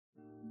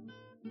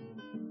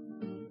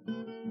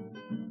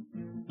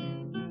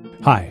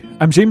Hi,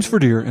 I'm James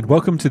Verdier, and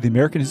welcome to the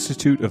American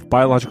Institute of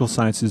Biological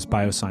Sciences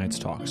Bioscience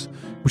Talks,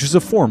 which is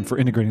a forum for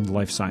integrating the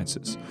life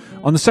sciences.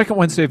 On the second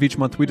Wednesday of each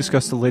month, we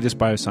discuss the latest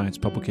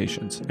bioscience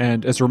publications.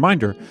 And as a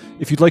reminder,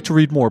 if you'd like to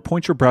read more,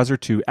 point your browser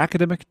to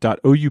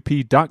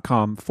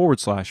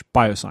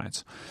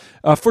academic.oup.com/bioscience.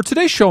 For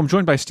today's show, I'm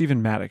joined by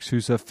Stephen Maddox,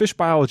 who's a fish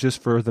biologist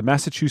for the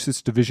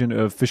Massachusetts Division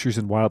of Fisheries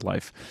and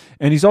Wildlife,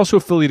 and he's also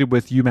affiliated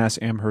with UMass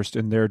Amherst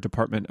in their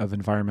Department of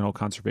Environmental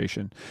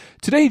Conservation.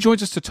 Today, he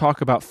joins us to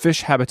talk about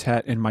fish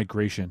habitat and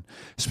migration,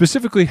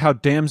 specifically how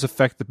dams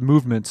affect the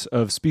movements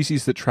of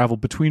species that travel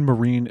between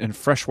marine and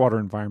freshwater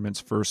environments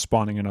for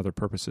spawning and other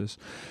purposes.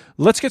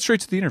 Let's get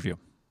straight to the interview.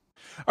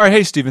 All right,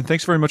 hey, Stephen,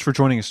 thanks very much for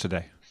joining us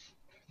today.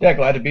 Yeah,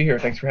 glad to be here.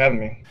 Thanks for having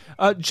me.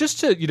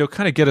 Just to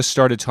kind of get us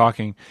started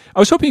talking, I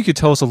was hoping you could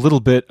tell us a little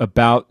bit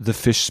about the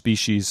fish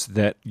species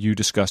that you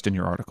discussed in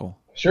your article.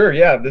 Sure.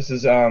 Yeah, this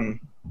is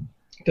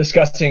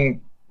discussing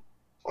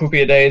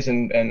Clupeidaes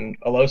and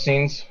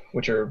Alosines,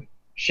 which are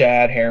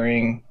shad,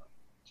 herring.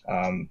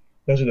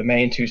 Those are the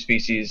main two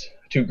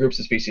groups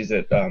of species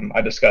that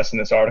I discussed in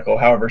this article.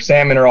 However,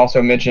 salmon are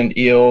also mentioned,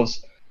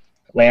 eels,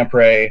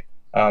 lamprey,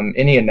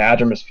 any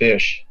anadromous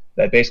fish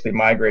that basically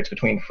migrates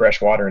between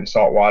freshwater and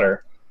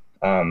saltwater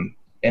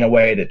in a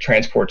way that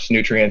transports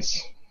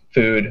nutrients,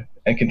 food,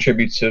 and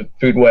contributes to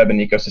food web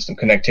and ecosystem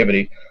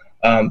connectivity.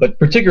 But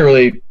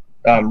particularly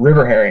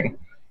river herring,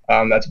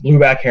 that's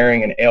blueback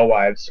herring and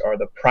alewives are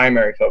the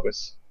primary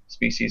focus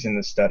species in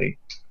this study.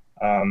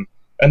 And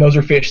those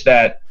are fish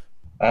that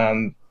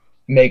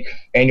make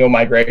annual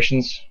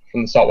migrations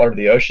from the saltwater to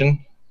the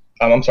ocean.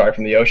 From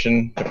the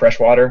ocean to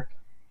freshwater.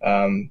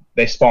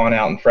 They spawn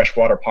out in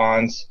freshwater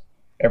ponds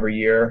every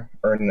year,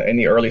 or in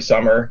the early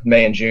summer,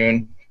 May and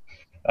June.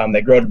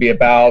 They grow to be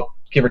about,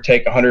 give or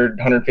take, 100,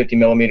 150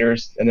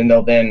 millimeters, and then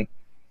they'll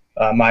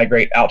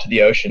migrate out to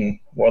the ocean,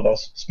 where they'll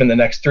spend the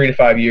next 3 to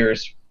 5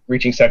 years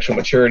reaching sexual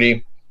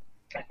maturity.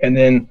 And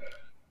then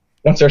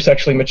once they're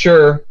sexually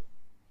mature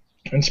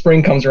and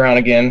spring comes around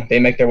again, they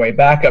make their way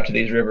back up to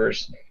these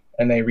rivers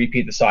and they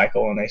repeat the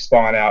cycle and they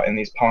spawn out in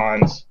these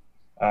ponds.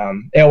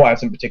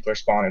 Alewives in particular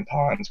spawn in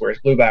ponds, whereas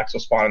bluebacks will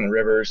spawn in the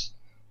rivers.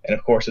 And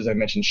of course, as I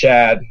mentioned,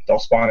 shad, they'll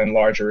spawn in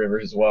larger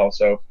rivers as well.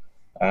 So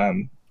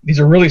these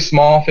are really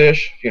small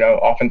fish,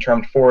 often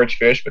termed forage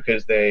fish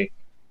because they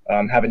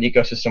have an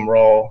ecosystem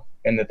role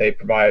in that they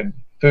provide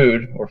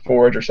food or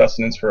forage or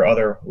sustenance for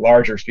other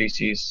larger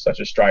species such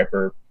as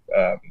striper,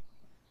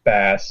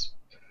 bass,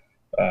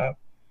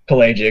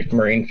 pelagic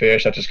marine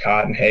fish such as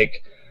cod and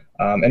hake,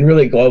 and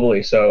really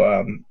globally.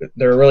 So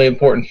they're a really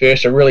important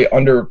fish. They're really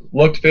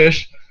underlooked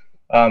fish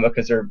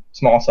because they're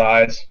small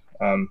size,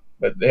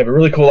 but they have a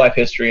really cool life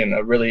history and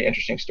a really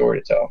interesting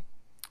story to tell.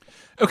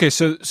 Okay,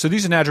 so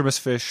these anadromous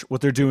fish,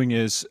 what they're doing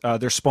is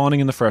they're spawning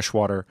in the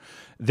freshwater.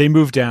 They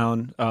move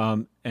down,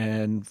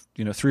 and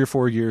 3 or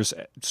 4 years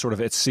sort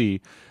of at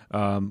sea,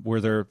 where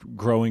they're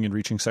growing and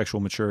reaching sexual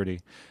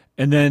maturity,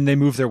 and then they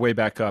move their way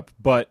back up.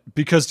 But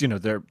because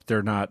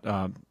they're not,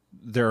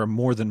 there are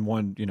more than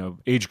one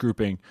age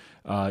grouping.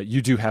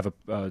 You do have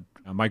a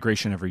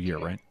migration every year,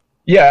 right?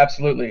 Yeah,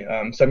 absolutely.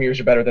 Some years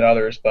are better than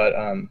others, but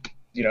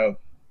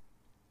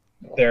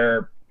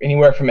they're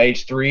anywhere from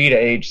age 3 to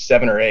age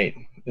 7 or 8.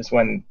 Is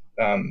when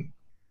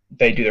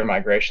they do their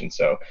migration.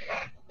 So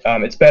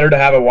it's better to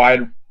have a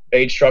wide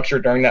age structure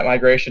during that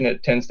migration.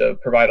 It tends to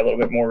provide a little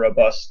bit more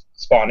robust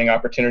spawning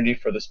opportunity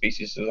for the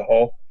species as a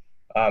whole.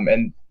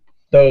 And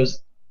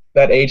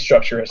that age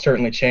structure has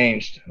certainly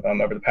changed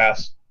over the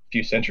past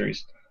few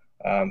centuries.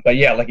 But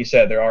yeah, like you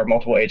said, there are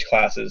multiple age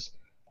classes.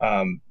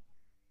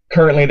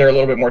 Currently, they're a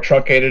little bit more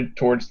truncated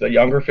towards the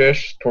younger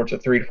fish, towards the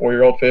 3 to 4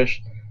 year old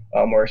fish,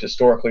 whereas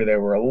historically they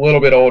were a little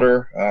bit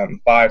older,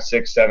 5,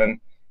 6, 7,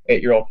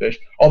 8-year-old fish,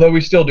 although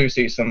we still do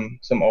see some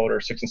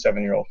older 6 and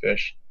 7-year-old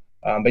fish.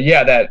 But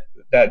yeah,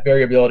 that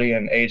variability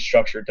in age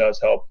structure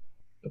does help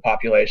the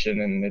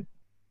population, and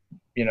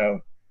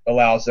it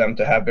allows them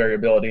to have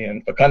variability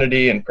in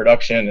fecundity and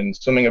production and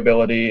swimming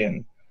ability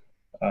and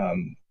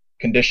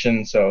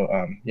condition.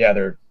 So yeah,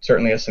 there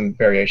certainly is some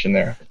variation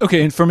there.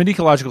 Okay, and from an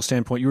ecological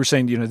standpoint, you were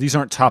saying these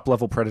aren't top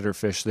level predator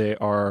fish. They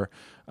are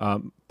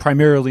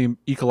primarily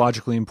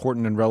ecologically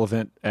important and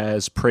relevant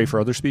as prey for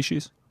other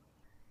species.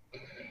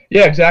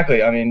 Yeah,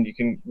 exactly. I mean, you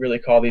can really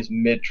call these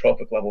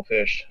mid-trophic level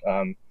fish.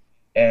 And,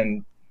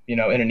 in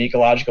an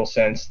ecological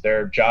sense,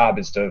 their job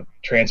is to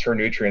transfer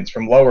nutrients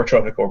from lower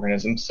trophic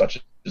organisms, such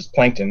as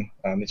plankton.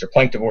 These are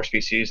planktivore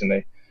species, and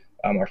they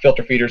are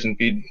filter feeders and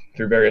feed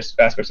through various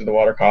aspects of the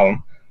water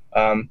column.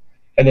 And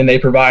then they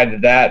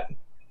provide that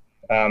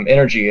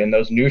energy and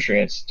those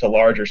nutrients to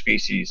larger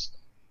species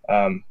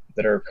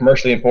that are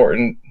commercially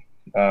important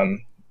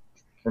from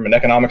an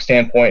economic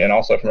standpoint and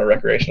also from a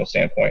recreational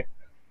standpoint.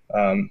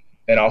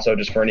 And also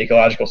just for an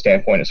ecological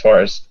standpoint as far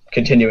as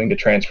continuing to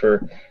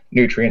transfer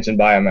nutrients and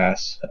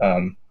biomass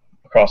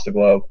across the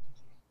globe.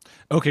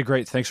 Okay,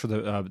 great. Thanks for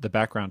the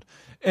background.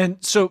 And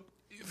so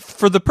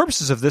for the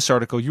purposes of this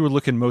article, you were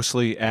looking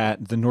mostly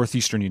at the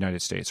northeastern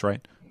United States,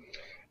 right?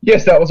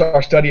 Yes, that was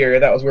our study area.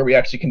 That was where we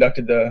actually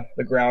conducted the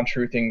ground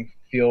truthing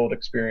field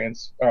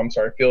experience.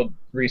 Field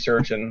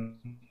research and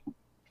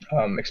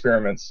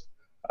experiments,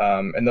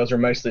 and those are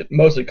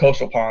mostly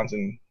coastal ponds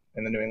in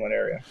the New England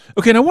area.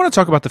 Okay, and I want to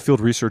talk about the field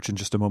research in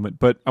just a moment,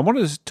 but I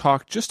wanted to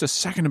talk just a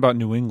second about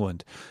New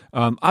England.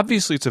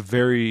 Obviously, it's a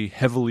very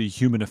heavily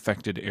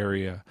human-affected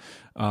area.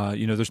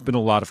 There's been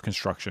a lot of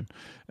construction,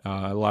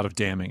 a lot of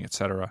damming, et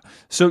cetera.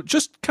 So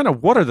just kind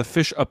of what are the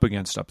fish up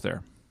against up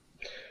there?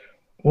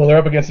 Well, they're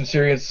up against some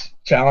serious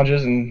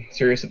challenges and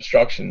serious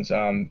obstructions.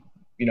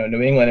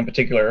 New England in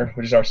particular,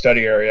 which is our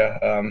study area,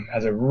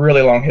 has a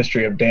really long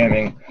history of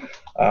damming.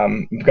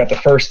 We've got the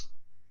first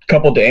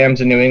couple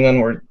dams in New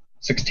England were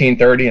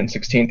 1630 and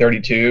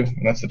 1632,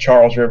 and that's the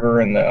Charles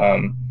River and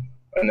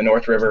the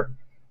North River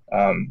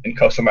in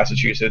coastal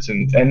Massachusetts,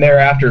 and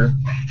thereafter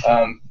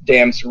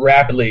dams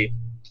rapidly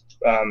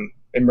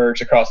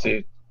emerged across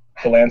the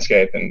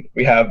landscape, and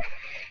we have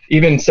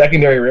even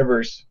secondary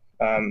rivers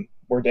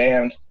were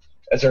dammed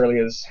as early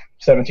as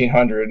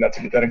 1700,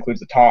 and that includes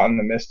the Taunton,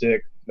 the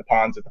Mystic, the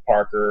ponds at the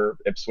Parker,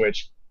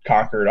 Ipswich,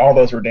 Concord. All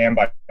those were dammed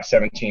by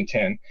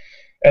 1710,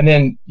 and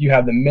then you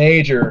have the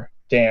major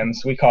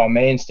dams we call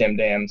main stem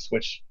dams,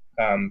 which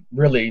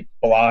really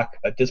block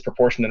a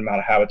disproportionate amount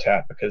of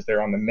habitat because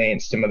they're on the main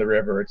stem of the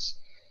river. It's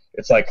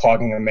like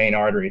clogging a main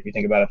artery if you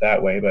think about it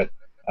that way. But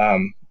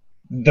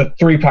the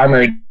three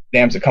primary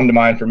dams that come to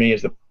mind for me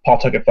is the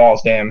Pawtucket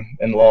Falls Dam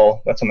in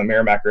Lowell. That's on the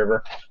Merrimack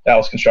River. That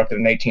was constructed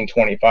in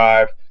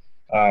 1825.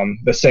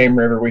 The same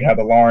river, we have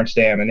the Lawrence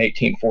Dam in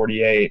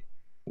 1848,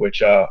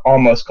 which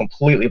almost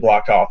completely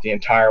blocked off the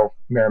entire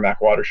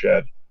Merrimack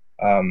watershed.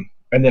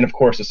 And then, of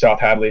course, the South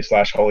Hadley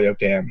 / Holyoke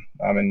Dam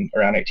in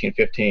around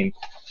 1815.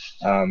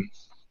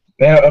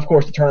 Then, of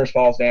course, the Turner's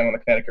Falls Dam on the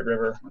Connecticut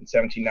River in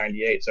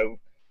 1798. So,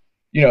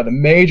 the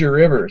major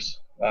rivers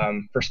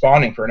for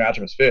spawning for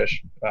anadromous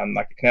fish,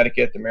 like the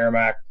Connecticut, the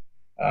Merrimack,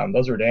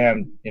 those were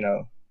dammed,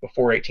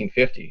 before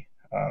 1850.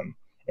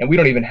 And we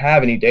don't even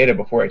have any data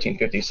before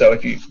 1850. So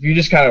if you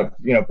just kind of,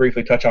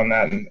 briefly touch on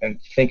that and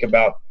think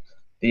about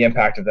the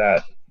impact of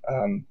that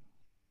on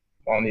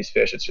these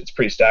fish, it's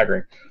pretty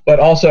staggering. But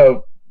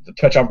also, to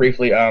touch on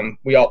briefly,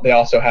 they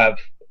also have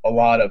a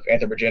lot of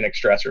anthropogenic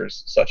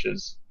stressors such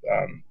as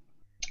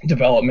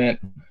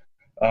development,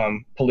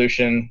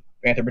 pollution,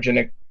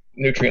 anthropogenic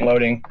nutrient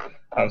loading.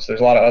 So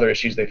there's a lot of other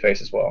issues they face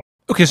as well.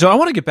 Okay, so I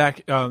want to get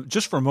back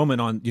just for a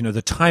moment on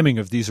the timing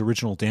of these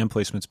original dam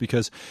placements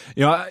because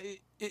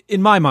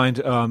in my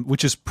mind,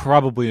 which is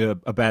probably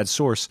a bad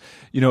source,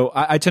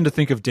 I tend to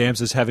think of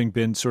dams as having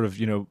been sort of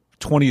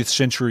 20th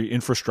century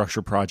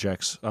infrastructure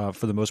projects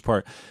for the most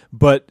part,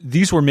 but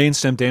these were main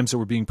stem dams that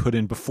were being put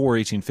in before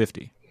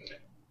 1850.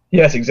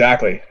 Yes,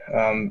 exactly.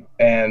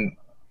 And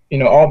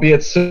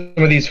albeit some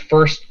of these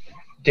first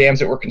dams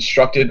that were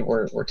constructed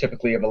were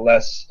typically of a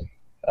less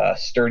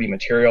sturdy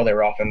material. They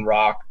were often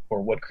rock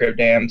or wood crib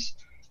dams.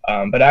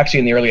 But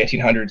actually in the early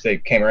 1800s, they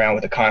came around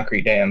with the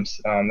concrete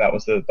dams. That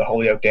was the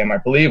Holyoke Dam, I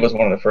believe, was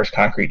one of the first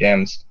concrete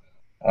dams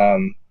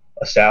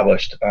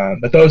established.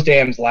 But those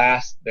dams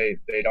last. They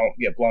don't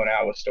get blown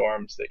out with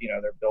storms. That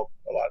they're built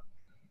a lot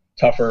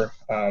tougher.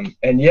 And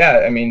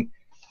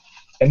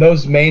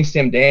those main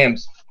stem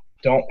dams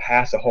don't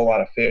pass a whole lot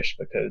of fish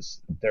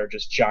because they're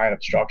just giant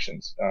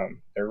obstructions.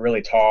 They're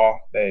really tall.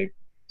 They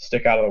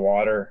stick out of the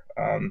water.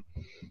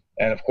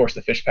 And of course,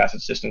 the fish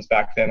passage systems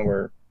back then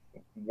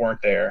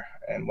weren't there.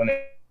 And when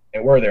they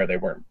were there, they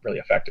weren't really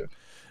effective.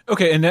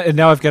 Okay, and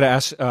now I've got to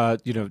ask, a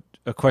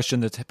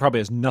question that probably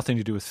has nothing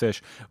to do with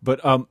fish, but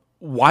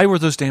why were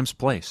those dams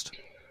placed?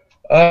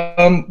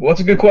 Well, it's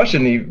a good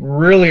question. The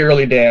really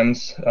early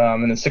dams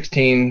in the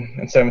 16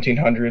 and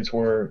 1700s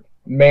were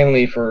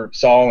mainly for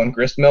saw and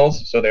grist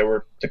mills. So they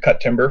were to cut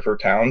timber for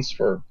towns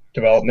for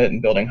development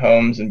and building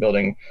homes and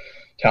building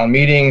town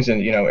meetings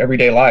and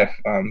everyday life.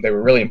 They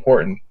were really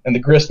important. And the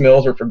grist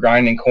mills were for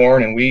grinding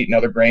corn and wheat and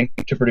other grain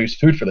to produce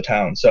food for the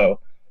town. So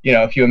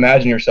if you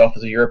imagine yourself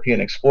as a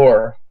European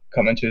explorer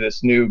coming to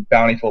this new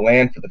bountiful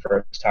land for the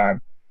first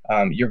time,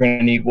 you're going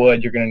to need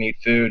wood, you're going to need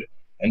food,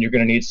 and you're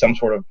going to need some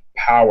sort of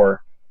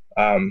power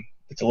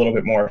that's a little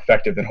bit more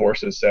effective than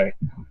horses, say.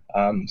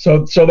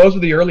 So those were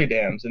the early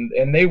dams,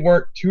 and they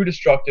weren't too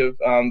destructive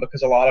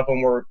because a lot of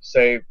them were,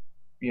 say,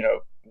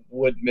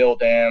 wood mill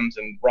dams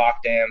and rock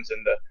dams,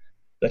 and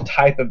the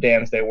type of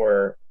dams they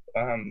were,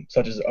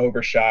 such as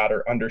overshot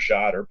or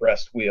undershot or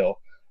breast wheel,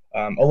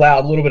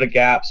 allowed a little bit of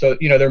gap. So,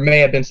 there may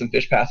have been some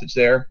fish passage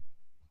there,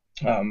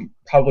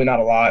 probably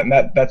not a lot. And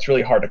that's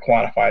really hard to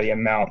quantify the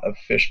amount of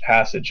fish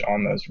passage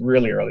on those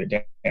really early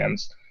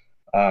dams.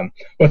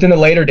 But then the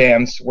later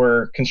dams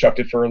were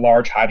constructed for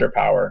large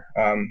hydropower,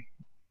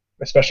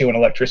 especially when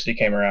electricity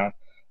came around.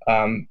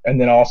 And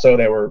then also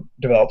they were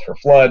developed for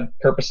flood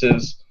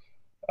purposes,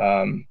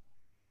 and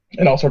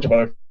all sorts of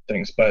other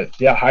things. But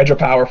yeah,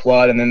 hydropower,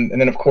 flood, and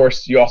then of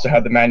course you also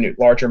had the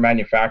larger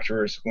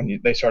manufacturers when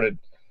they started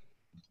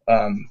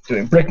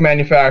doing brick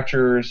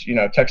manufacturers,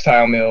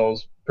 textile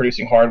mills,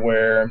 producing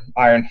hardware,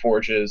 iron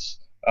forges.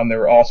 There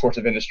were all sorts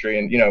of industry,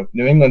 and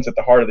New England's at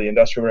the heart of the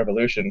Industrial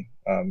Revolution,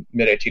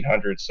 mid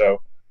 1800s.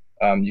 So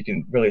you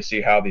can really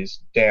see how these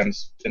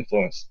dams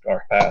influenced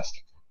our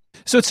past.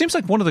 So it seems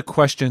like one of the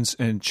questions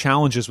and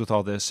challenges with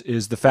all this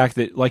is the fact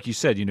that, like you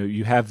said,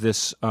 you have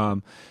this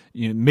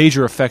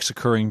major effects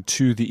occurring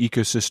to the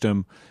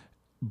ecosystem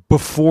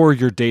before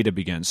your data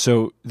begins.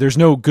 So there's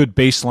no good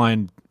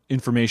baseline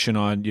information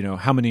on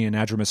how many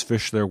anadromous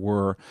fish there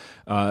were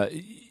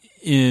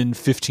in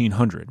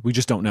 1500. We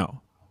just don't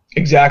know.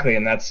 Exactly,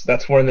 and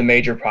that's one of the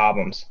major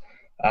problems.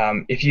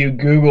 If you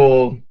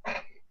Google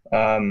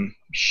American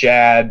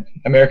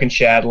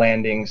shad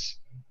landings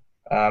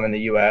in the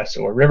U.S.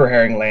 or river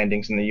herring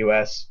landings in the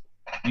U.S.,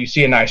 you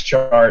see a nice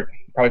chart,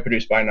 probably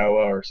produced by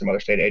NOAA or some other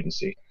state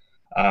agency.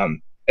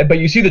 But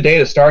you see the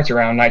data starts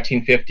around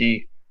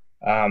 1950,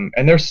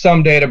 and there's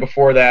some data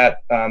before that,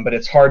 but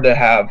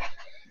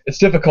it's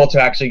difficult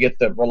to actually get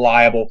the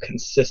reliable,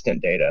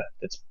 consistent data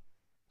that's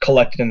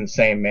collected in the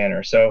same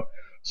manner. So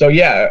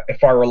yeah,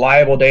 if our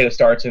reliable data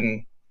starts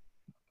in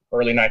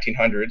early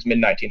 1900s, mid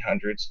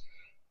 1900s,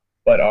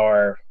 but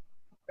our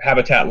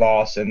habitat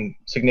loss and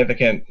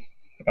significant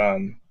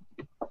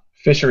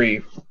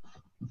fishery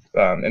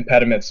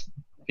impediments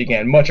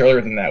began much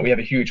earlier than that, we have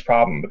a huge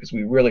problem because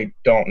we really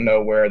don't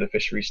know where the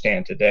fisheries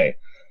stand today.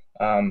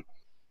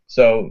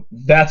 So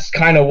that's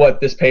kind of what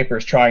this paper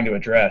is trying to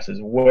address, is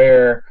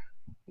where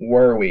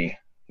were we?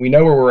 We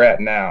know where we're at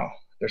now.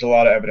 There's a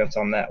lot of evidence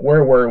on that.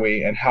 Where were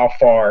we, and how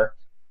far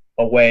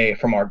away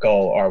from our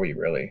goal are we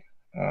really?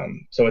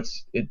 So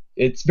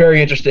it's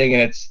very interesting,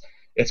 and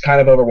it's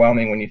kind of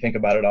overwhelming when you think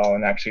about it all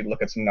and actually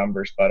look at some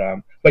numbers. But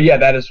yeah,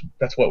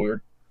 that's what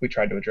we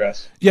tried to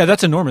address. Yeah,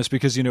 that's enormous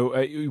because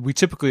we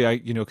typically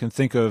can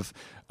think of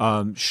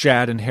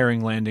shad and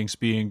herring landings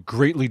being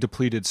greatly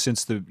depleted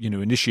since the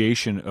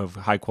initiation of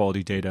high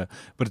quality data,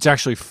 but it's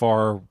actually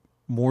far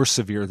more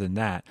severe than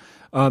that.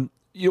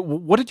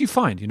 What did you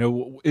find?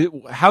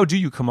 How do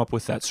you come up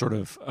with that sort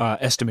of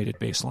estimated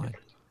baseline?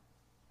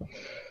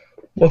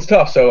 Well, it's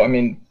tough. So, I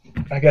mean,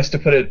 I guess to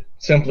put it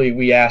simply,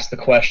 we asked the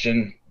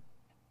question.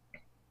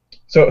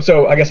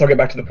 So I guess I'll get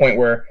back to the point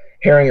where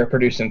herring are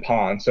produced in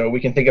ponds. So we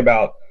can think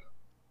about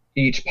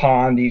each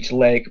pond, each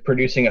lake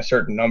producing a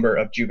certain number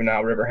of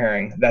juvenile river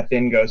herring that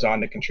then goes on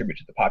to contribute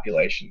to the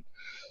population.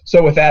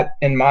 So with that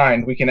in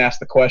mind, we can ask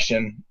the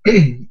question,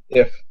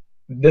 if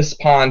this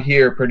pond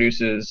here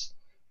produces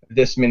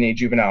this many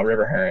juvenile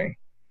river herring,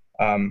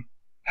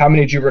 how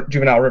many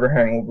juvenile river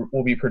herring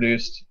will be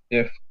produced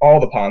if all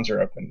the ponds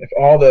are open, if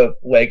all the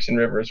lakes and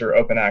rivers are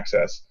open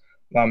access?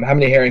 How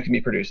many herring can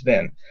be produced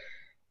then?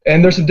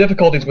 And there's some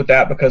difficulties with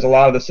that because a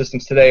lot of the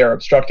systems today are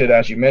obstructed,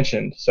 as you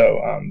mentioned. So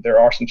there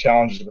are some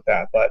challenges with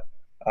that.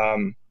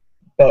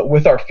 But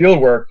with our field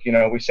work,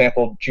 we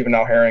sampled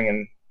juvenile herring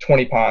in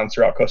 20 ponds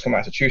throughout coastal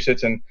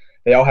Massachusetts, and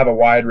they all have a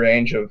wide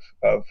range of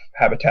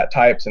habitat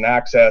types and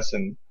access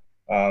and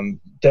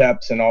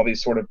depths and all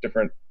these sort of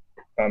different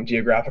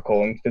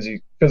geographical and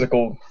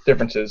physical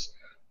differences.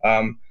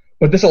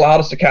 But this allowed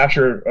us to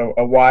capture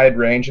a wide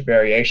range of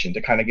variation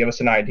to kind of give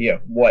us an idea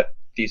of what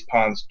these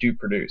ponds do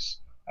produce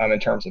in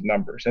terms of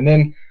numbers. And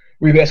then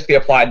we basically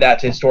applied that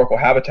to historical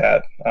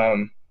habitat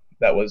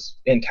that was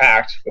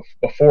intact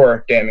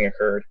before damming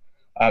occurred.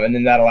 And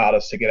then that allowed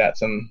us to get at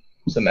some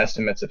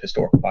estimates of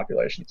historical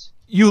populations.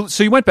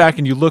 So you went back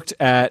and you looked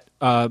at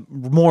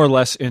more or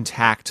less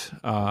intact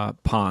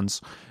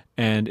ponds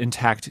and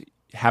intact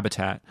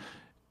habitat.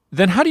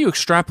 Then how do you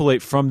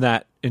extrapolate from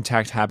that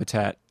intact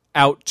habitat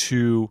out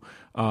to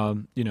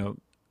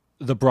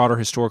the broader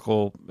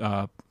historical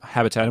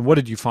habitat, and what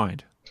did you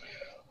find?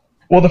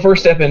 Well, the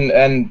first step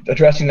in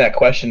addressing that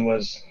question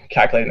was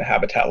calculating the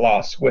habitat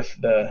loss with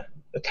the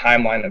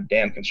timeline of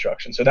dam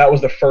construction. So that was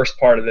the first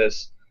part of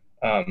this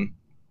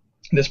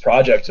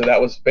project. So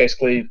that was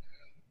basically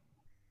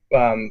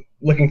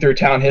looking through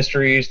town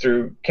histories,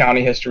 through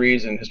county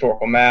histories and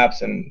historical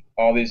maps and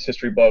all these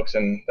history books,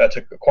 and that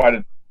took quite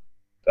a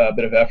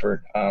bit of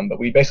effort. But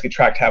we basically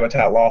tracked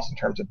habitat loss in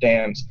terms of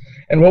dams.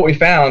 And what we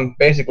found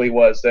basically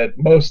was that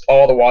most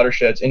all the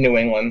watersheds in New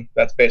England,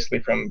 that's basically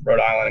from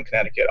Rhode Island and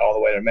Connecticut all the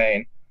way to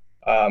Maine,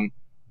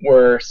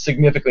 were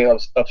significantly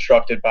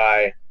obstructed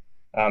by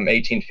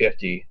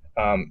 1850.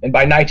 And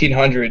by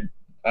 1900,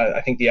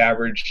 I think the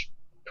average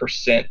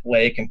percent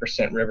lake and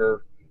percent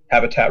river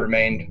habitat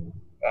remained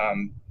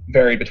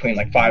varied between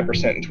like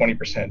 5% and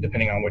 20%,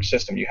 depending on which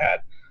system you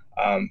had.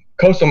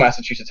 Coastal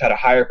Massachusetts had a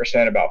higher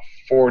percent, about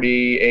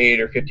 48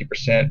 or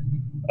 50%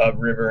 of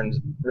rivers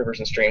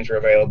and streams are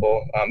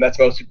available. That's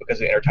mostly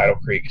because of intertidal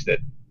creeks that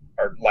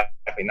are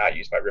likely not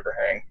used by river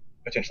herring,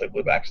 potentially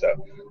bluebacks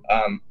though.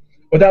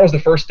 But that was the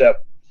first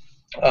step.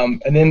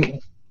 And then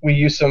we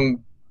used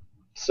some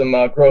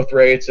growth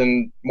rates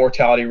and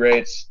mortality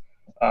rates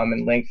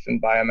and length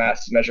and biomass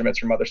measurements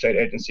from other state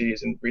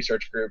agencies and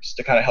research groups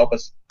to kind of help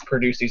us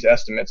produce these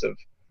estimates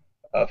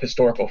of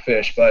historical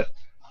fish. But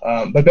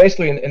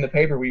basically in the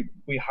paper,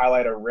 we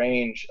highlight a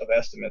range of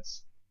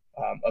estimates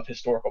of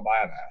historical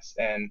biomass.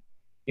 And,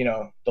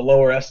 the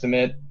lower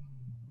estimate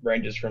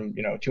ranges from,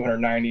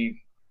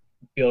 290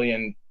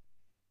 billion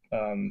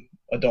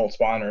adult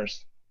spawners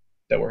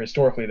that were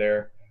historically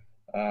there.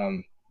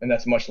 And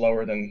that's much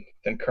lower than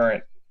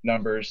current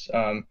numbers.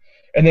 And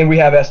then we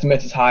have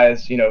estimates as high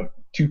as,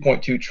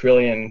 2.2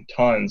 trillion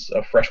tons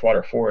of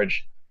freshwater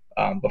forage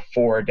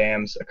before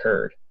dams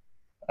occurred.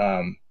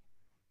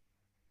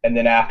 And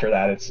then after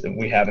that,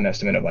 we have an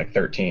estimate of like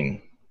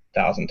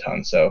 13,000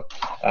 tons. So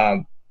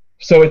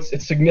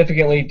it's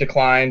significantly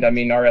declined. I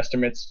mean, our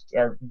estimates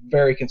are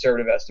very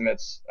conservative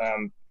estimates,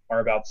 are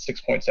about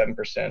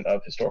 6.7%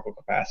 of historical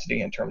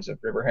capacity in terms of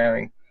river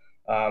herring.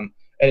 And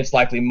it's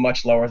likely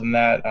much lower than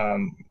that.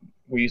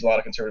 We use a lot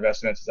of conservative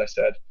estimates, as I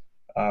said.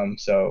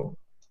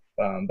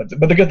 But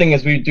the good thing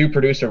is we do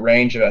produce a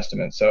range of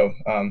estimates. So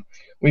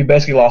we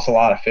basically lost a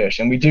lot of fish,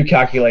 and we do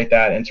calculate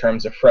that in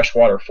terms of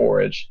freshwater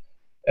forage.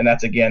 And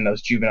that's, again,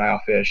 those juvenile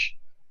fish.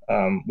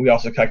 We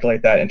also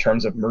calculate that in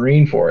terms of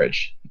marine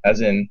forage,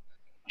 as in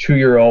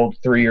 2-year-old,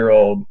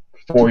 3-year-old,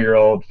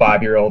 4-year-old,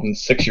 5-year-old, and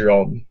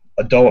 6-year-old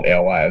adult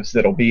alewives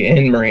that'll be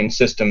in marine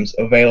systems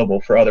available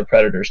for other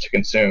predators to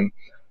consume.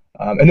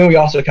 And then we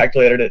also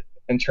calculated it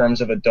in terms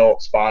of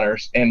adult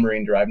spawners and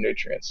marine-derived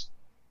nutrients,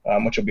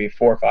 which will be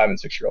 4-, 5-, and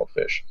 6-year-old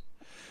fish.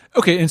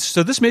 Okay, and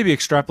so this may be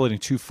extrapolating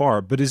too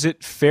far, but is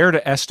it fair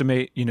to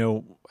estimate,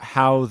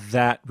 how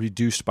that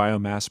reduced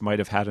biomass might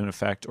have had an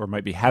effect or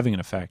might be having an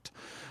effect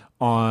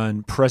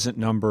on present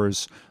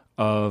numbers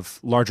of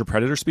larger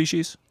predator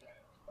species?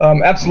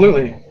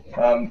 Absolutely.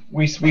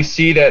 We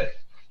see that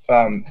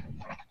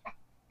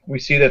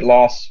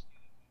lost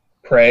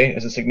prey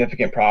is a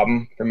significant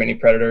problem for many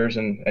predators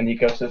and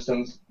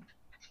ecosystems.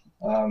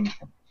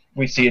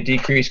 We see a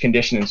decreased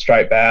condition in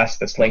striped bass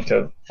that's linked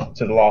to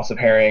the loss of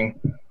herring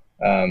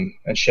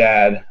and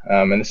shad,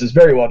 and this is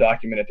very well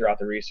documented throughout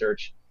the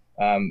research.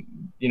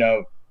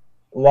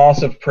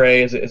 Loss of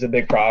prey is a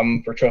big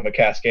problem for trophic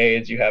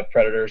cascades. You have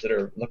predators that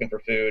are looking for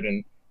food,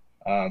 and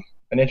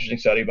an interesting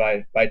study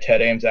by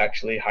Ted Ames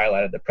actually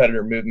highlighted the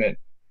predator movement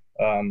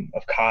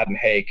of cod and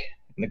hake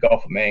in the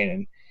Gulf of Maine,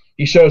 and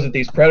he shows that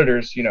these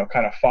predators,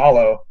 kind of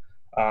follow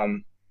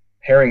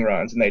herring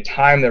runs, and they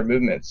time their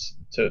movements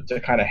to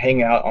kind of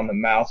hang out on the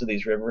mouths of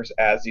these rivers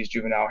as these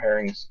juvenile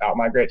herrings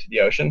outmigrate to the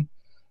ocean.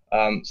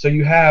 So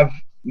you have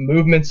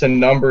movements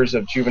and numbers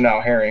of juvenile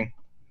herring,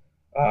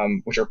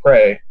 which are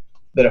prey,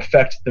 that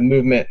affect the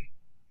movement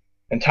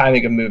and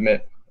timing of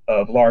movement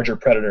of larger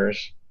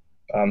predators,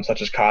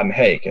 such as cod and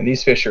hake. And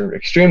these fish are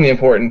extremely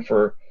important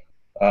for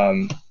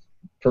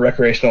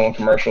recreational and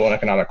commercial and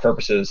economic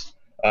purposes.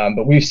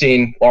 But we've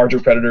seen larger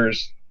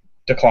predators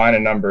decline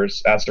in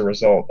numbers as a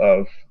result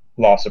of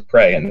loss of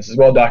prey. And this is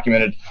well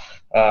documented.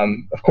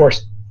 Of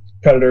course,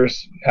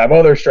 predators have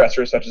other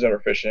stressors such as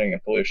overfishing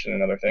and pollution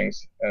and other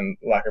things, and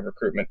lack of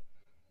recruitment.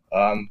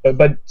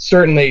 But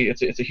certainly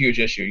it's a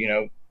huge issue.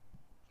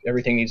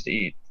 Everything needs to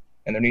eat,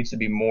 and there needs to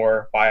be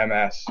more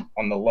biomass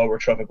on the lower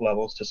trophic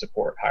levels to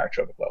support higher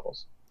trophic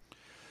levels.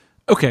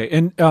 Okay,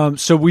 and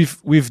so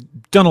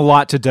we've done a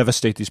lot to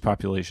devastate these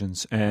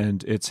populations,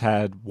 and it's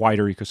had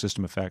wider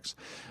ecosystem effects.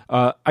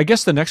 I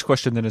guess the next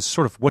question then is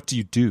sort of, what do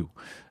you do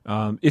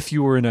if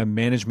you were in a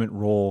management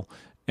role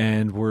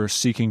and were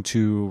seeking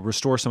to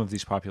restore some of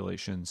these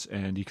populations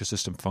and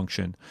ecosystem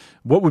function?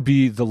 What would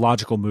be the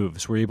logical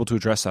moves? Were you able to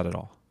address that at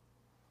all?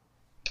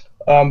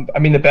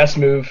 The best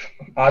move,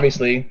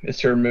 obviously, is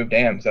to remove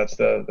dams. That's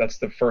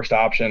the first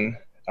option.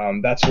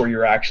 That's where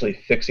you're actually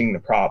fixing the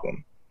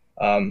problem.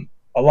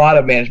 A lot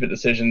of management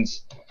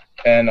decisions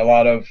and a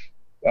lot of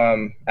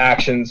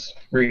actions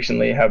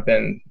recently have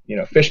been,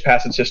 fish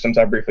passage systems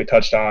I briefly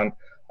touched on.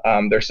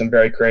 There's some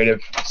very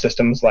creative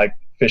systems like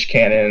fish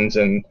cannons,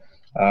 and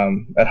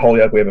at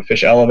Holyoke we have a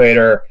fish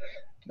elevator.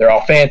 They're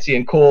all fancy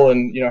and cool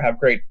and, have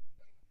great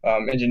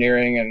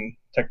engineering and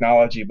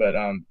technology, but,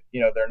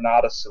 they're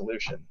not a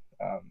solution.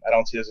 I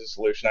don't see those as a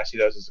solution. I see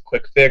those as a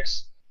quick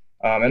fix.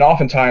 And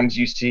oftentimes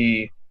you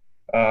see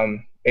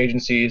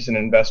agencies and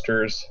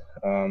investors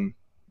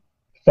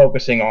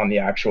focusing on the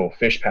actual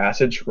fish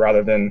passage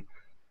rather than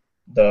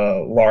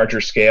the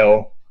larger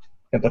scale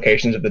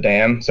implications of the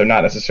dam. So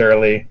not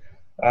necessarily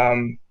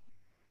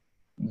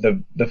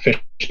the fish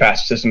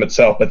passage system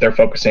itself, but they're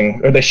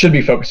focusing, or they should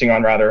be focusing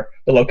on rather,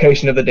 the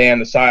location of the dam,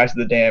 the size of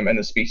the dam, and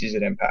the species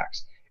it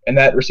impacts. And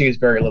that receives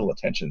very little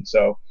attention.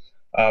 So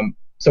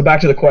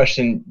back to the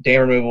question,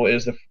 dam removal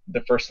is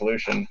the first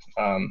solution.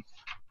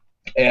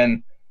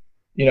 And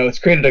it's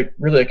created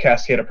a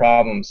cascade of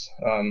problems.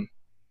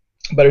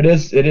 But it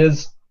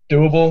is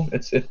doable.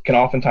 It can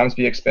oftentimes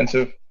be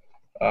expensive,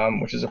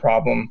 which is a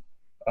problem.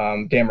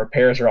 Dam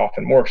repairs are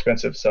often more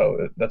expensive,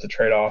 so that's a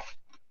trade-off.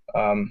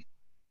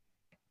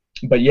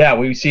 But yeah,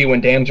 we see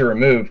when dams are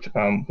removed,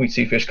 we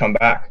see fish come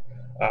back,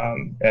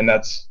 and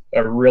that's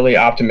a really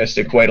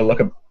optimistic way to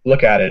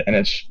look at it. And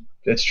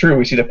it's true.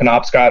 We see the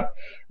Penobscot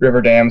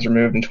River dams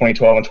removed in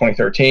 2012 and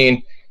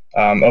 2013,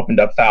 opened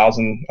up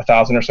 1,000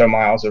 or so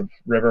miles of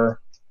river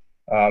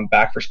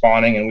back for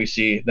spawning, and we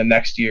see the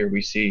next year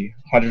we see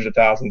hundreds of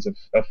thousands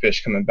of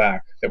fish coming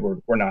back that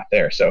were not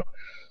there. So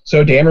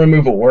dam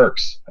removal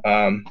works.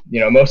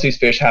 Most of these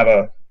fish have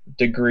a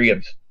degree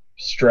of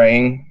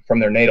straying from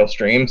their natal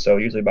stream, so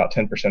usually about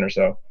 10% or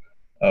so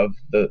of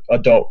the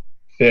adult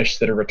fish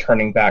that are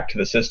returning back to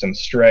the system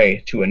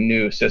stray to a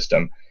new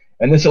system,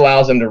 and this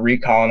allows them to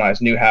recolonize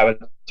new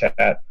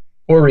habitat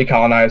or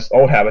recolonize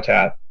old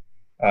habitat.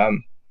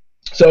 Um,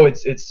 so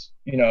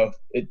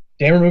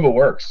dam removal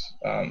works,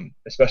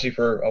 especially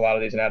for a lot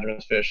of these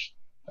anadromous fish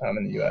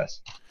in the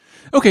U.S.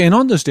 Okay, and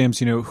on those dams,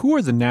 who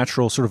are the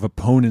natural sort of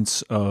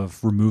opponents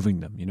of removing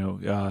them?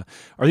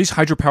 Are these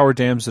hydropower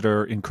dams that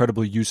are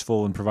incredibly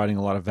useful and providing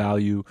a lot of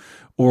value,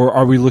 or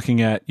are we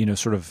looking at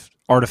sort of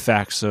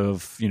artifacts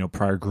of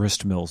prior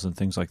grist mills and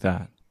things like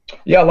that?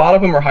 Yeah, a lot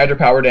of them are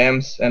hydropower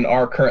dams and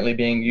are currently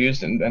being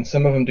used, and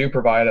some of them do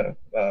provide a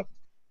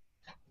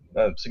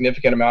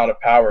significant amount of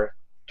power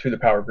to the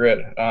power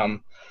grid.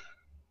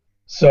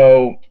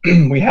 So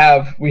we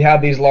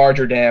have these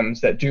larger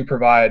dams that do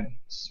provide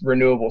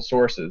renewable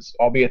sources,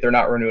 albeit they're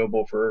not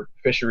renewable for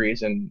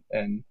fisheries and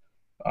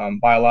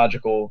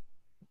biological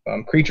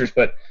creatures,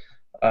 but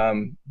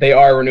they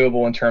are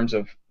renewable in terms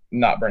of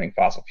not burning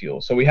fossil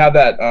fuels. So we have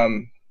that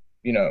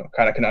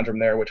kind of conundrum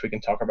there, which we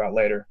can talk about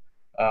later.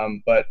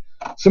 But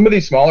some of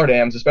these smaller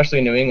dams, especially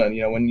in New England,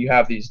 when you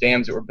have these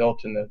dams that were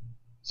built in the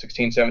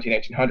 16, 17,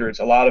 1800s,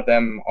 a lot of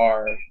them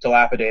are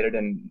dilapidated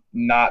and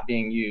not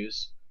being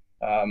used.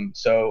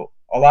 So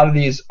a lot of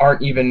these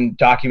aren't even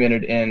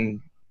documented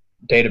in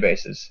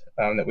databases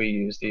that we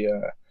use.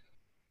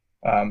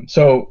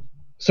 So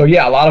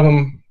yeah, a lot of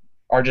them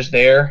are just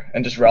there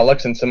and just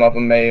relics, and some of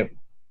them may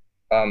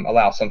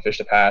allow some fish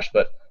to pass.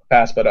 But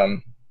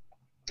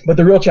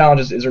the real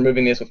challenge is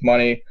removing these with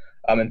money.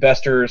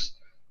 Investors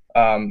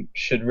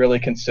should really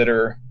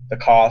consider the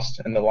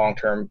cost and the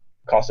long-term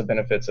cost of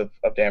benefits of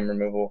dam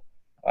removal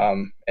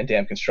and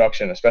dam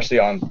construction, especially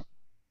on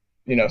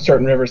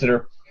certain rivers that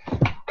are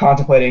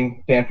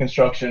contemplating dam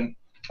construction,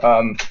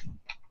 such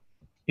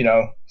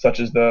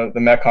as the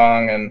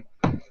Mekong and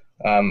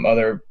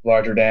other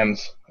larger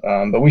dams.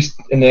 But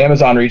in the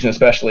Amazon region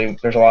especially,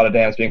 there's a lot of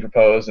dams being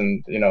proposed,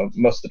 and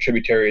most of the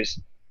tributaries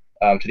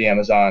to the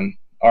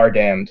are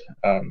dammed.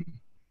 And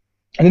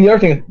then the other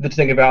thing to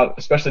think about,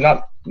 especially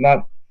not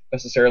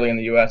necessarily in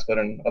the U.S. but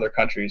in other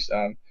countries,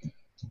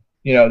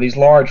 these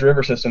large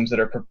river systems that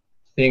are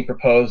being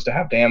proposed to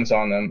have dams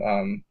on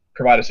them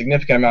provide a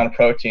significant amount of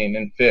protein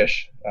in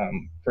fish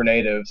for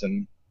natives,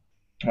 and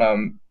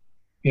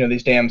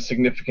these dams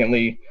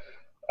significantly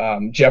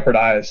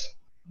jeopardize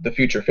the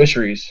future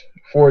fisheries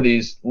for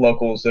these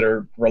locals that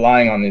are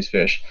relying on these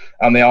fish.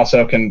 They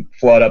also can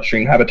flood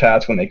upstream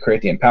habitats when they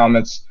create the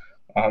impoundments.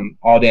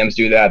 All dams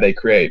do that. They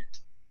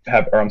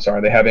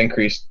have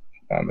increased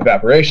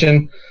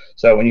evaporation.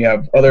 So when you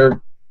have other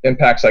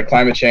impacts like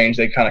climate change,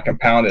 they kind of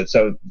compound it.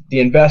 So the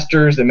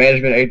investors, the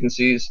management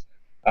agencies,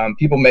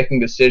 people making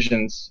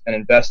decisions and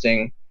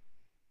investing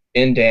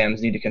in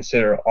dams need to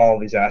consider all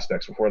of these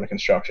aspects before the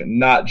construction,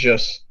 not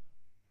just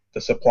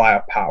the supply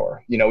of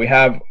power. We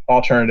have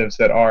alternatives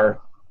that are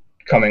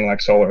coming,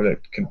 like solar, that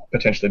could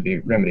potentially be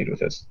remedied with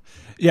this.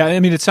 Yeah,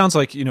 I mean, it sounds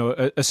like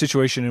a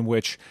situation in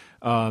which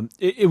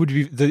it would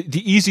be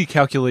the easy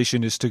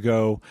calculation is to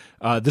go,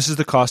 this is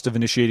the cost of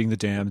initiating the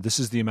dam, this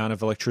is the amount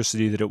of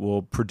electricity that it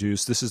will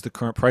produce, this is the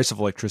current price of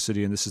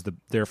electricity, and this is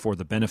therefore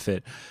the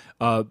benefit.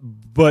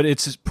 But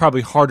it's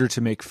probably harder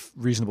to make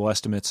reasonable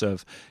estimates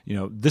of,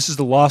 this is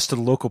the loss to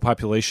the local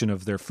population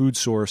of their food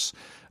source.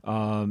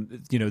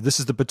 This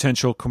is the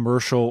potential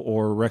commercial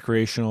or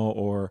recreational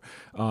or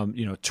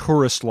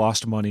tourist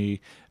lost money.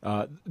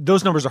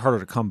 Those numbers are harder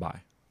to come by.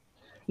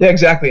 Yeah,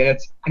 exactly,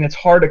 and it's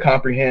hard to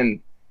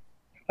comprehend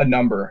a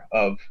number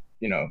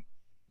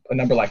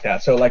like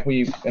that. So like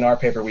in our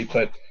paper we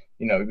put,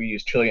 we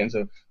use trillions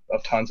of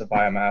tons of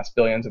biomass,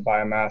 billions of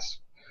biomass,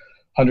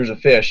 hundreds of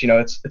fish.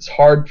 It's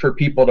hard for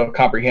people to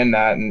comprehend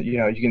that, and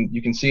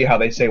you can see how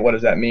they say, what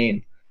does that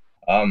mean?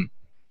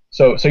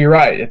 So you're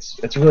right.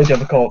 It's really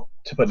difficult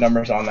to put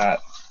numbers on that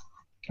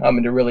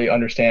and to really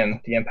understand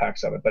the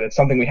impacts of it. But it's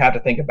something we have to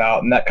think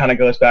about, and that kind of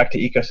goes back to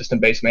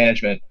ecosystem-based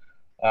management,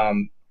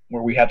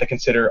 where we have to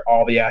consider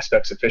all the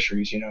aspects of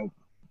fisheries.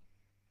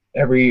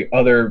 Every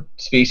other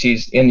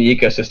species in the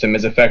ecosystem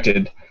is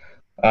affected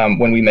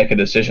when we make a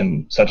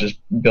decision, such as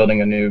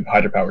building a new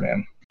hydropower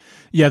dam.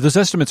 Yeah, those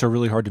estimates are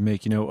really hard to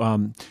make.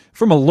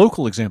 From a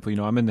local example,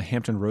 I'm in the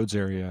Hampton Roads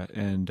area,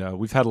 and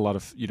we've had a lot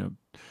of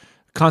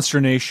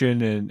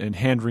consternation and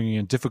hand-wringing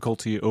and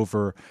difficulty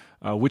over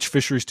which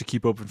fisheries to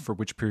keep open for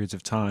which periods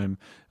of time,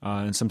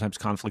 and sometimes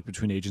conflict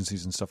between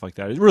agencies and stuff like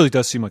that. It really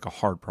does seem like a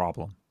hard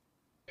problem.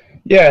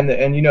 Yeah, and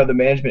the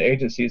management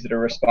agencies that are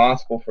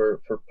responsible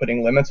for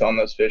putting limits on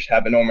those fish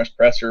have enormous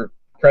pressure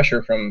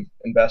from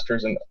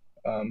investors and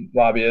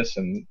lobbyists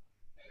and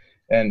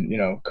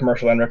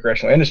commercial and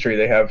recreational industry.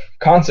 They have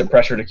constant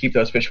pressure to keep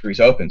those fisheries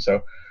open.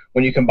 So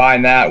when you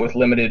combine that with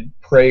limited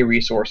prey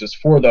resources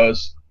for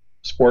those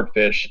sport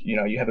fish,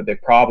 you have a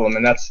big problem.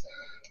 And that's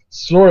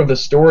sort of the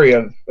story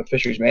of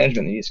fisheries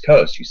management in the East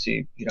Coast. You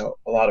see,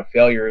 a lot of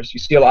failures. You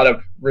see a lot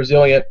of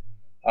resilient,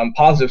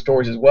 positive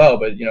stories as well.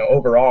 But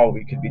overall,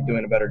 we could be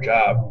doing a better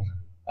job.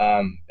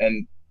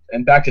 And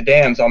back to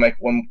dams, I'll make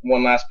one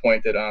last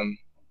point that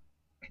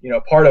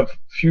part of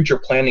future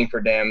planning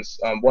for dams.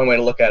 One way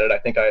to look at it, I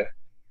think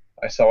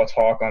I saw a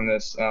talk on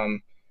this,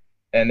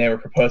 and they were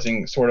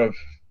proposing sort of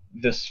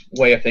this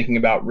way of thinking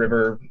about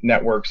river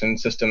networks and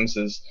systems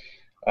is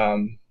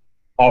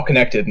all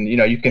connected. And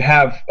you can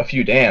have a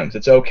few dams.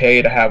 It's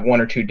okay to have one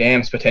or two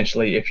dams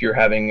potentially if you're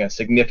having a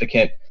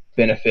significant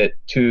benefit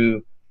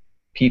to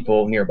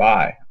people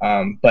nearby.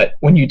 But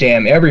when you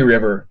dam every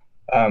river,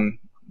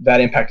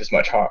 that impact is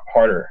much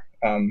harder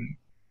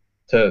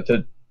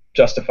to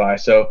justify.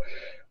 So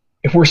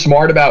if we're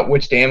smart about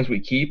which dams we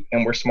keep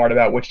and we're smart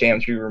about which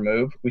dams we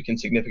remove, we can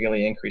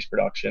significantly increase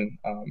production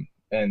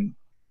and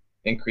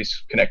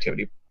increase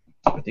connectivity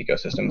with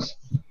ecosystems.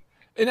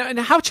 And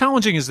how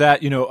challenging is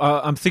that?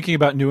 I'm thinking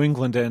about New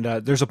England,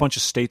 and there's a bunch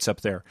of states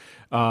up there.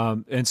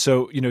 And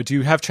so, do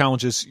you have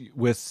challenges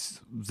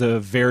with the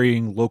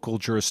varying local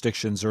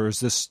jurisdictions, or is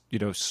this,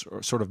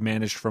 sort of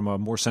managed from a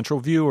more central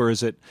view, or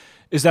is that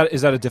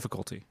a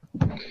difficulty?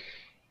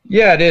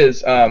 Yeah, it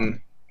is.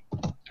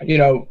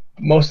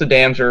 Most of the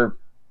dams are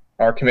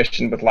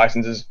commissioned with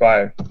licenses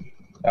by,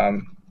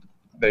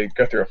 they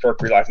go through a FERC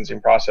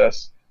relicensing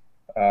process.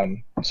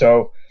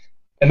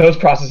 And those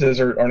processes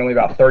are only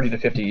about 30 to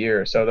 50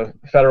 years. So the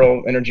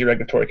Federal Energy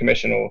Regulatory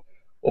Commission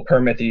will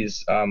permit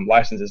these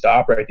licenses to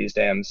operate these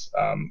dams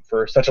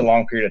for such a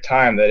long period of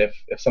time that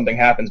if something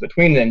happens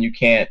between them, you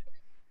can't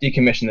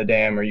decommission the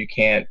dam or you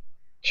can't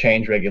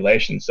change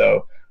regulations.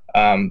 So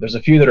there's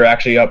a few that are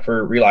actually up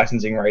for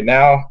relicensing right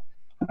now.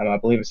 I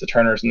believe it's the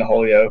Turners and the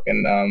Holyoke,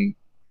 and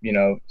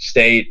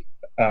state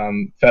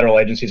federal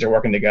agencies are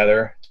working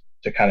together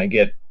to kind of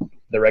get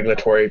the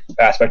regulatory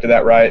aspect of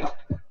that right,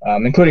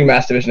 including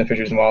Mass Division of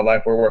Fisheries and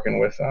Wildlife. We're working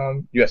with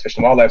U.S. Fish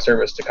and Wildlife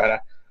Service to kind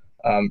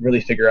of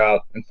really figure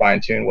out and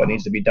fine-tune what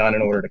needs to be done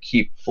in order to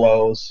keep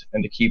flows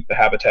and to keep the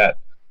habitat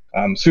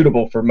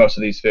suitable for most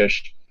of these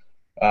fish.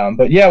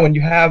 But yeah, when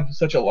you have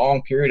such a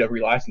long period of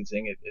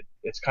relicensing,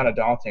 it's kind of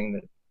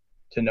daunting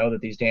to know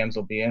that these dams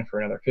will be in for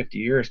another 50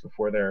 years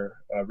before they're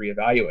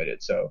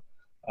reevaluated. So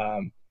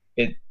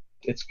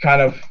it's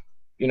kind of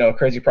a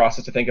crazy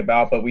process to think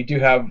about, but we do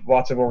have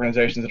lots of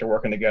organizations that are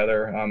working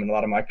together, and a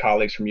lot of my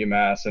colleagues from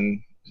UMass and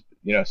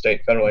state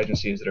and federal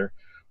agencies that are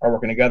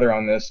working together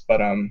on this.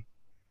 But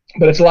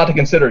it's a lot to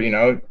consider.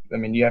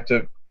 You have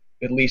to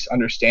at least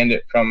understand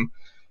it from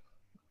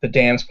the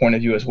dam's point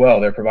of view as well.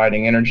 They're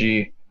providing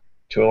energy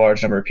to a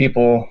large number of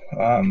people.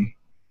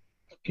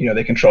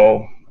 They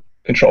control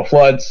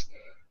floods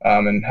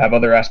and have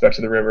other aspects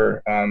of the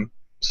river.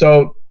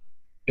 So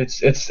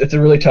it's a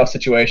really tough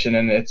situation,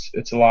 and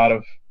it's a lot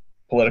of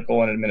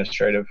political and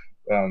administrative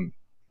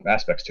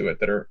aspects to it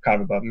that are kind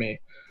of above me.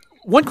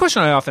 One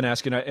question I often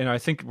ask, and I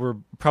think we're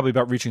probably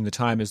about reaching the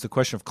time, is the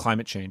question of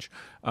climate change,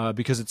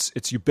 because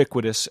it's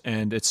ubiquitous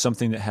and it's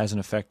something that has an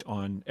effect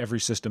on every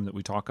system that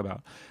we talk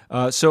about.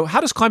 So how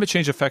does climate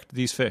change affect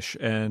these fish,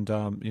 and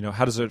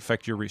how does it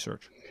affect your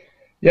research?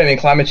 Yeah,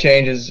 climate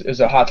change is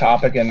a hot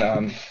topic,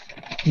 and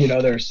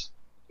there's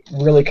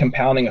really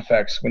compounding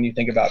effects when you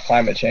think about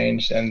climate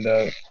change and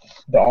the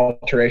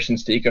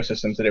alterations to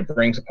ecosystems that it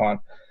brings upon.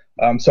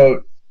 There's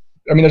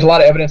a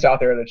lot of evidence out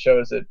there that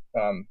shows that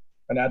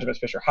anadromous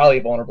fish are highly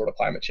vulnerable to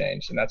climate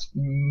change, and that's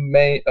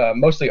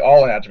mostly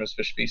all anadromous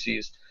fish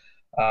species.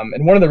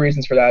 And one of the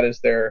reasons for that is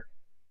their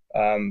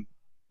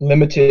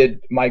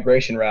limited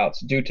migration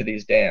routes due to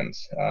these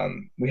dams.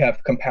 We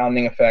have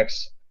compounding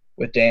effects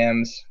with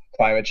dams,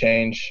 climate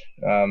change,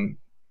 and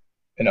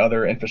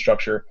other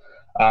infrastructure.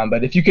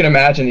 But if you can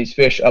imagine these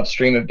fish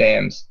upstream of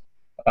dams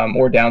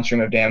or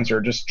downstream of dams, or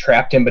just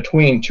trapped in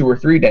between 2 or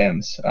 3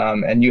 dams,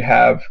 and you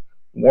have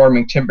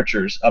warming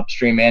temperatures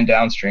upstream and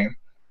downstream,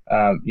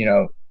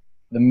 the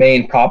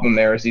main problem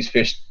there is these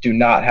fish do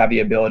not have the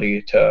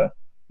ability to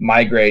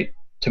migrate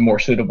to more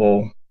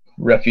suitable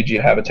refugee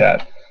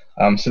habitat.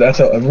 So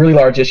that's a really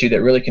large issue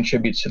that really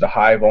contributes to the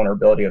high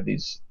vulnerability of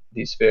these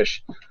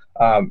fish.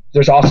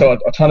 There's also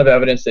a ton of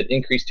evidence that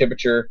increased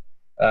temperature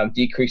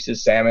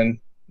decreases salmon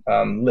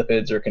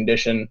lipids or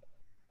condition.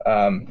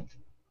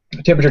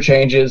 Temperature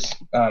changes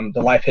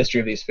the life history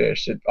of these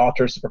fish. It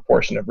alters the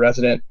proportion of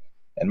resident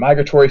and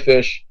migratory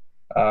fish,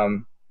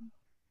 and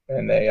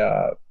they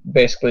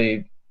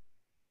basically,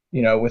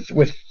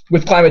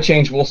 with climate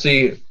change, we'll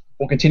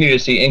continue to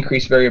see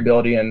increased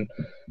variability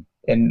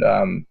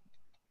in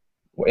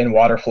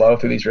water flow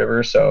through these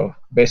rivers. So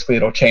basically,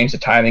 it'll change the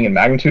timing and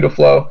magnitude of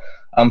flow.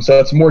 So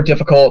it's more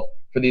difficult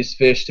for these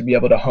fish to be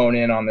able to hone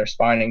in on their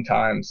spawning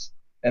times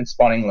and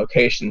spawning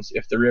locations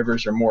if the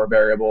rivers are more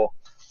variable,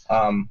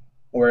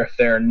 or if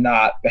they're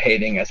not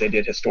behaving as they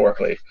did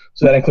historically.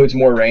 So that includes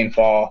more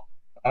rainfall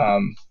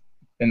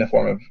in the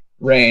form of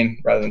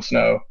rain rather than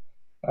snow.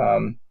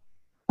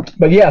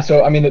 But yeah,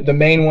 so the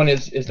main one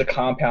is the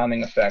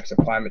compounding effects of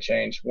climate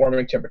change,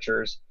 warming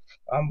temperatures,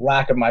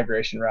 lack of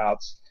migration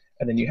routes,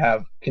 and then you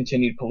have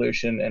continued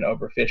pollution and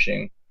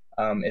overfishing.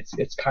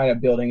 It's kind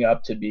of building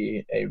up to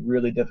be a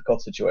really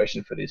difficult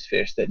situation for these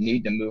fish that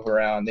need to move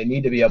around. They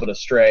need to be able to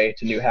stray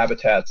to new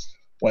habitats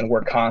when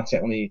we're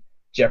constantly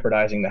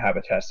jeopardizing the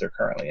habitats they're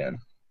currently in.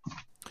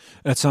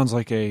 That sounds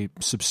like a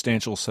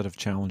substantial set of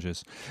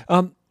challenges.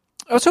 I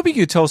was hoping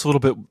you could tell us a little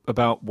bit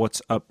about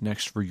what's up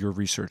next for your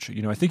research.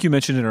 I think you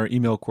mentioned in our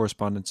email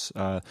correspondence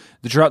that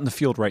you're out in the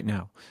field right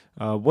now.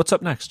 What's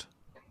up next?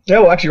 Yeah,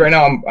 well, actually, right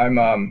now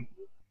I'm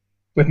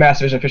with Mass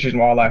Division of Fisheries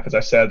and Wildlife, as I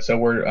said. So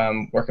we're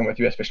working with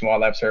U.S. Fish and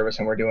Wildlife Service,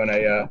 and we're doing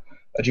a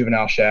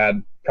juvenile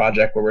shad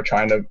project where we're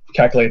trying to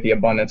calculate the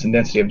abundance and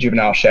density of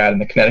juvenile shad in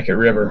the Connecticut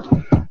River.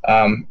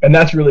 And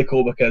that's really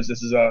cool because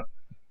this is a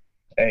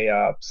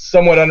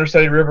somewhat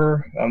understudied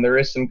river. There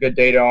is some good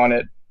data on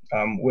it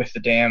with the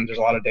dams. There's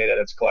a lot of data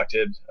that's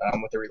collected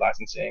with the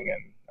relicensing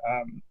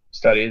and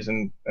studies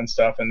and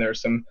stuff. And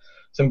there's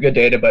some good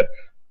data,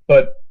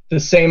 but the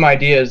same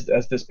idea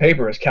as this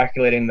paper is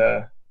calculating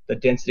the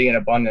density and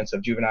abundance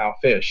of juvenile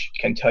fish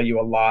can tell you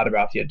a lot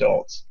about the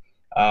adults.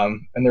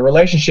 And the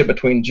relationship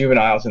between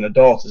juveniles and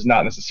adults is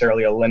not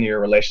necessarily a linear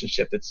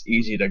relationship that's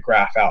easy to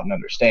graph out and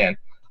understand.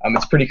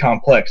 It's pretty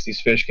complex. These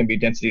fish can be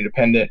density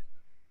dependent.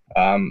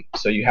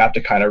 So you have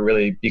to kind of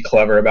really be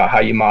clever about how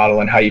you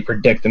model and how you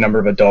predict the number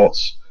of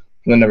adults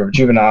from the number of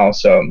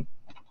juveniles. So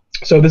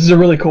this is a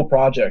really cool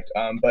project.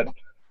 But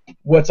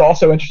what's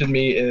also interested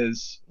me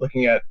is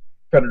looking at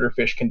predator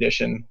fish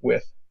condition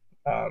with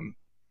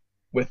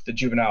the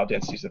juvenile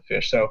densities of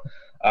fish. So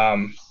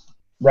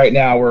right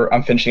now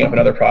I'm finishing up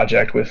another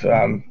project with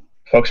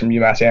folks from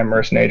UMass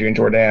Amherst and Adrian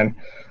Jordan,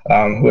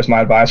 who is my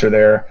advisor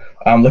there,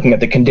 looking at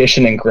the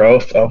condition and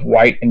growth of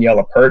white and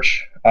yellow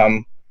perch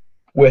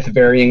with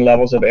varying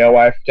levels of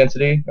alewife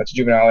density. That's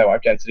juvenile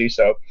alewife density.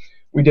 So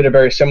we did a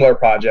very similar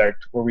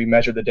project where we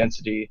measured the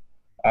density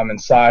and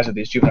size of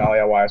these juvenile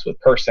alewives with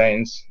perch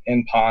seines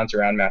in ponds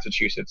around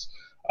Massachusetts.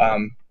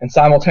 And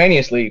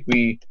simultaneously,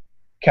 we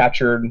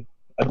captured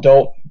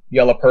adult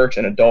yellow perch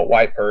and adult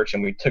white perch,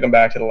 and we took them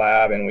back to the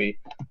lab and we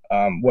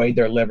weighed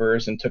their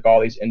livers and took all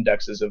these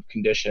indexes of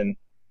condition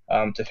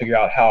to figure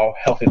out how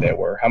healthy they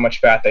were, how much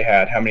fat they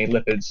had, how many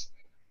lipids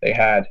they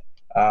had.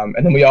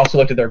 And then we also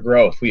looked at their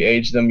growth. We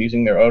aged them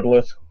using their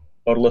otolith,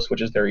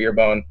 which is their ear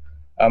bone.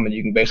 And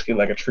you can basically,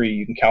 like a tree,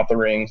 you can count the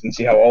rings and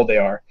see how old they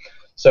are.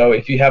 So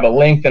if you have a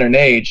length and an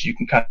age, you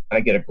can kind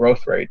of get a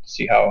growth rate to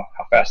see how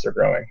fast they're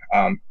growing.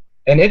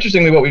 And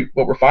interestingly,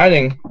 what we're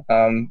finding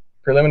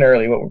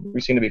preliminarily, what we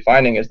seem to be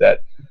finding is that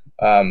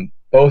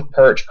both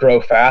perch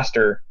grow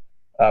faster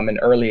in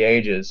early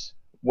ages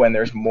when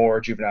there's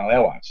more juvenile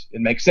alewives. It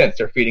makes sense.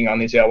 They're feeding on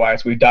these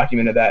alewives. We've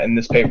documented that in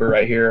this paper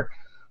right here.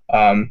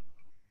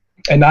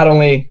 And not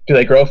only do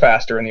they grow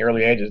faster in the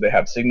early ages, they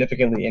have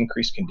significantly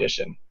increased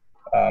condition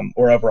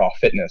or overall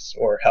fitness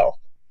or health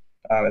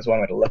is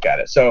one way to look at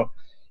it. So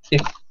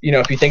if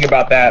you think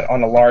about that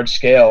on a large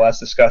scale, as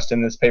discussed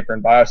in this paper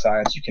in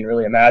Bioscience, you can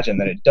really imagine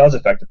that it does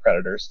affect the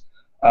predators.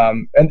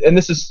 And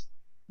this is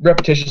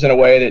repetitious in a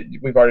way that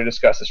we've already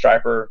discussed the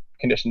striper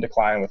condition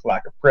decline with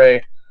lack of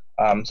prey.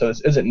 So this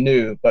isn't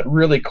new, but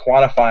really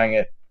quantifying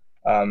it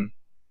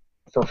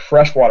for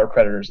freshwater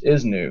predators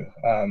is new.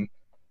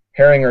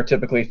 Herring are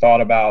typically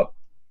thought about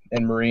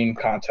in marine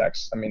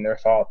contexts. I mean, they're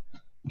thought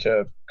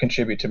to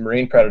contribute to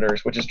marine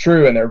predators, which is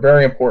true, and they're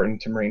very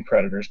important to marine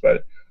predators,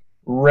 but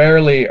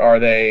rarely are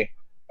they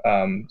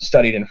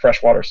studied in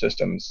freshwater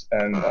systems,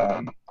 and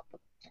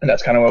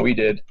that's kind of what we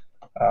did.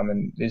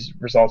 And these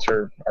results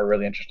are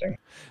really interesting.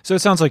 So it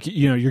sounds like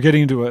you're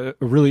getting into a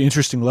really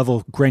interesting level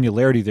of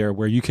granularity there,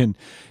 where you can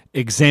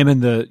examine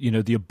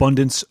the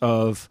abundance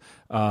of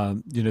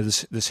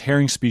this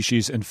herring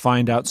species and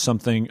find out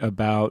something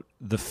about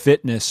the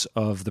fitness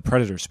of the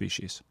predator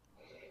species.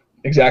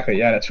 Exactly.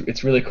 Yeah,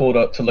 it's really cool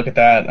to look at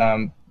that.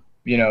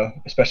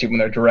 Especially when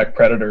they're direct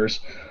predators.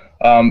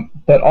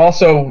 But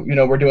also,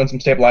 we're doing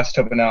some stable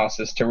isotope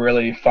analysis to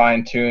really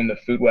fine tune the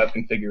food web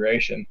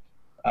configuration,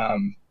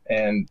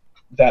 and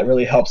that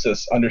really helps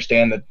us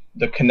understand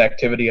the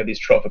connectivity of these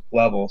trophic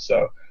levels.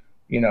 So,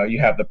 you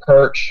have the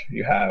perch,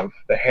 you have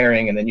the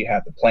herring, and then you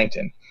have the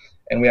plankton.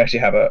 And we actually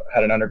had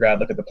an undergrad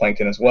look at the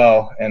plankton as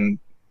well. And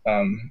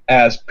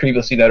as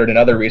previously noted in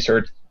other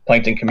research,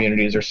 plankton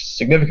communities are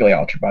significantly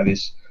altered by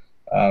these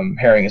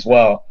herring as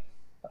well,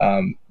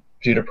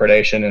 due to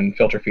predation and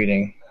filter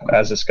feeding,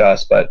 as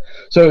discussed. But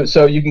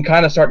so you can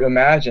kind of start to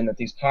imagine that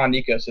these pond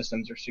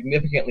ecosystems are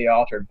significantly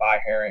altered by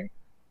herring.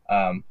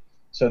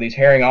 So these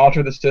herring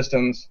alter the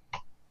systems,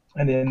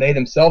 and then they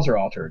themselves are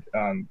altered.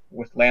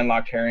 With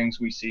landlocked herrings,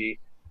 we see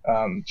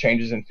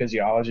changes in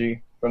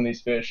physiology from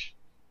these fish.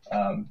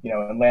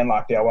 In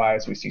landlocked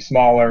alewives, we see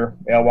smaller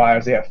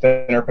alewives. They have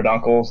thinner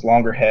peduncles,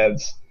 longer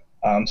heads,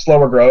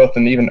 slower growth,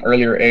 and even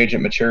earlier age at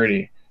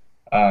maturity.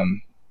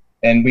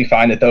 And we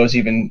find that those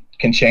even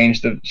can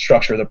change the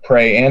structure of the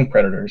prey and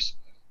predators.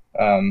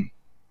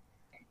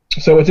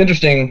 So it's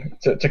interesting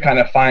to kind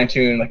of fine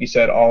tune, like you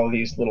said, all of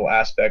these little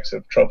aspects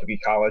of trophic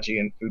ecology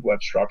and food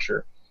web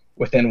structure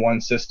within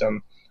one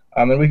system.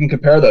 And we can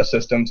compare those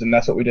systems, and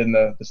that's what we did in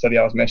the study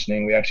I was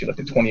mentioning. We actually looked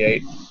at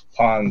 28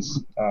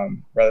 ponds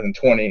rather than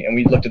 20, and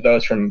we looked at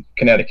those from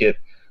Connecticut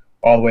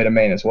all the way to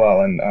Maine as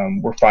well.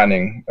 And we're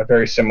finding a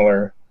very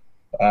similar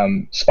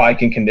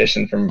spike in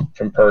condition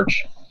from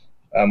perch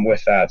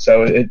with that.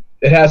 So it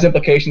has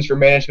implications for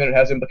management. It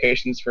has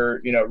implications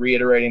for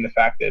reiterating the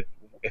fact that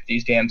if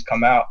these dams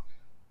come out,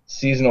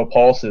 seasonal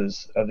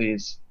pulses of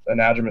these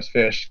anadromous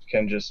fish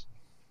can just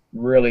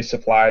really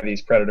supply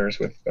these predators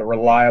with a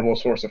reliable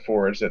source of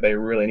forage that they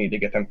really need to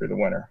get them through the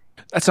winter.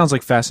 That sounds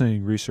like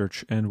fascinating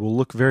research, and we'll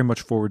look very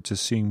much forward to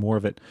seeing more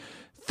of it.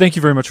 Thank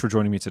you very much for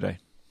joining me today.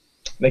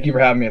 Thank you for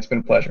having me. It's been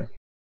a pleasure.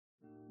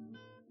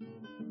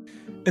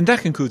 And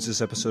that concludes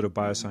this episode of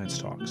Bioscience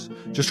Talks.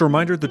 Just a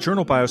reminder, the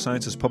journal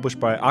Bioscience is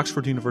published by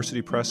Oxford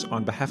University Press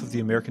on behalf of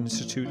the American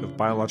Institute of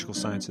Biological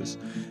Sciences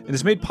and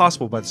is made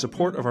possible by the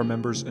support of our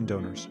members and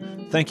donors.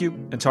 Thank you,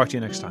 and talk to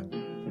you next time.